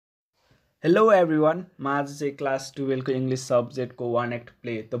Hello everyone म आज चाहिँ क्लास 12 को इङ्ग्लिस सब्जेक्टको one act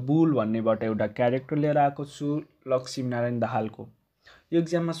play the bull भन्नेबाट एउटा क्यारेक्टर लिएर आएको छु लक्ष्मीनारायण दाहालको। यो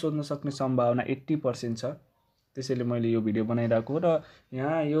एक्जाममा सोध्न सक्ने सम्भावना 80% छ, त्यसैले मैले यो भिडियो बनाइरहेको र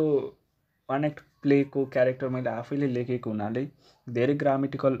यहाँ यो वान एक्ट प्लेको क्यारेक्टर मैले आफैले लेखेको हुनाले धेरै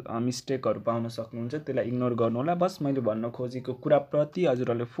ग्रामेटिकल मिस्टेकहरू पाउन सक्नुहुन्छ, त्यसलाई इग्नोर गर्नुहोला। बस मैले भन्न खोजेको कुराप्रति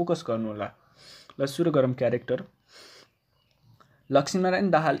हजुरहरूले फोकस गर्नुहोला। ल सुरु गरौँ। Character Lakshminarayan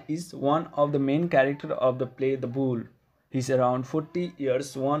Dahal is one of the main characters of the play The Bull. He is around 40 years,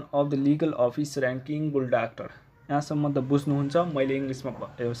 one of the legal officer and king bull doctor. यहाँसम्म त बुझ्नुहुन्छ, मैले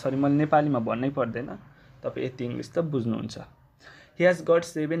मैले नेपालीमा भन्नै पर्दैन, तपाईँ यति इङ्ग्लिस त बुझ्नुहुन्छ। He has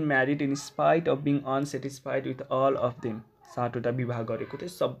got 7 married in spite of being unsatisfied with all of them. 7वटा विवाह गरेको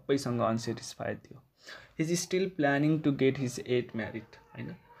थियो, सबैसँग अनसेटिस्फाइड थियो। He is still planning to get his 8th married.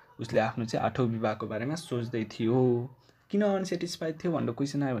 हैन, उसले आफ्नो चाहिँ 8औं विवाहको बारेमा सोच्दै थियो। किन अनसेटिस्फाइड थियो भनेर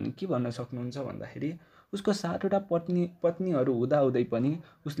क्वेसन आयो भने के भन्न सक्नुहुन्छ भन्दाखेरि उसको 7वटा पत्नीहरू हुँदाहुँदै पनि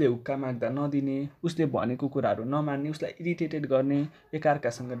उसले हुक्का माग्दा नदिने, उसले भनेको कुराहरू नमान्ने, उसलाई इरिटेटेड गर्ने,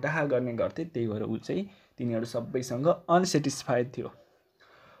 एकार्कासँग डाहा गर्ने गर्थे। त्यही भएर ऊ चाहिँ तिनीहरू सबैसँग अनसेटिस्फाइड थियो।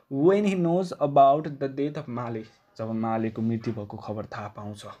 When he knows about the death of माले, जब मालेको मृत्यु भएको खबर थाहा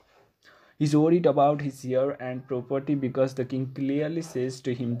पाउँछ, he is worried about his heir and property because the king clearly says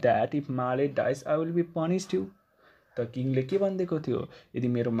to him that if Male dies I will be punished you. त किङले के भनिदिएको थियो, यदि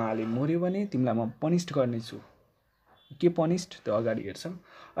मेरो माले मर्यो भने तिमीलाई म पनिस्ड गर्नेछु। के पनिस्ड त अगाडि हेर्छौँ।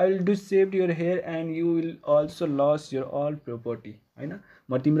 I will do save your hair and you will also loss your all property. होइन,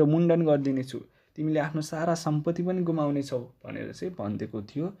 म तिम्रो मुण्डन गरिदिनेछु, तिमीले आफ्नो सारा सम्पत्ति पनि गुमाउनेछौ भनेर चाहिँ भनिदिएको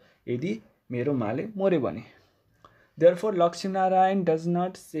थियो यदि मेरो माले मर्यो भने। Therefore Laxminarayan does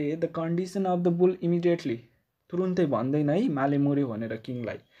not say the condition of the bull immediately. तुरुन्तै भन्दैन है माले मर्यो भनेर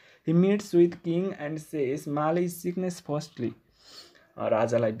किङलाई। He meets with king and says Male is sickness firstly.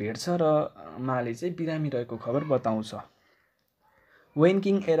 राजालाई भेट्छ र माले चाहिँ बिरामी रहेको खबर बताउँछ। When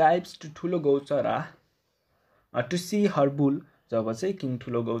king arrives to ठुलो गौचरा to see her bull, जब चाहिँ किङ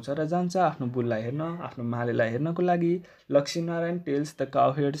ठुलो गौचरा जान्छ आफ्नो बुललाई हेर्न, आफ्नो मालेलाई हेर्नको लागि, Laxminarayan tells the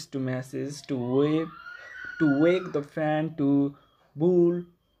cowherds to message to wake the fan to bull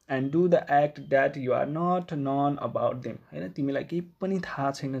and do the act that you are not known about them. हैन, तिमीलाई केही पनि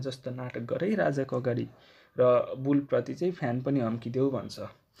थाहा छैन जस्तो नाटक गर है राजाको अगाडि, र बुलप्रति चाहिँ फ्यान पनि हम्किदेऊ भन्छ।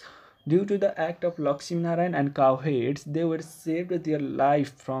 Due to the act of Lakshminarayan and cowherds, they were saved their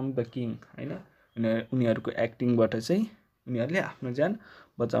life from the king. हैन, उनीहरूको एक्टिङबाट चाहिँ उनीहरूले आफ्नो ज्यान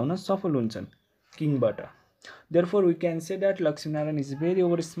बचाउन सफल हुन्छन् किङबाट। Therefore we can say that Lakshminarayan is very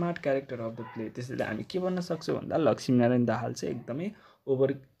over smart character of the play. त्यसैले हामी के भन्न सक्छौँ भन्दा लक्ष्मीनारायण दाहाल चाहिँ एकदमै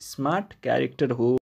ओभर स्मार्ट क्यारेक्टर हो।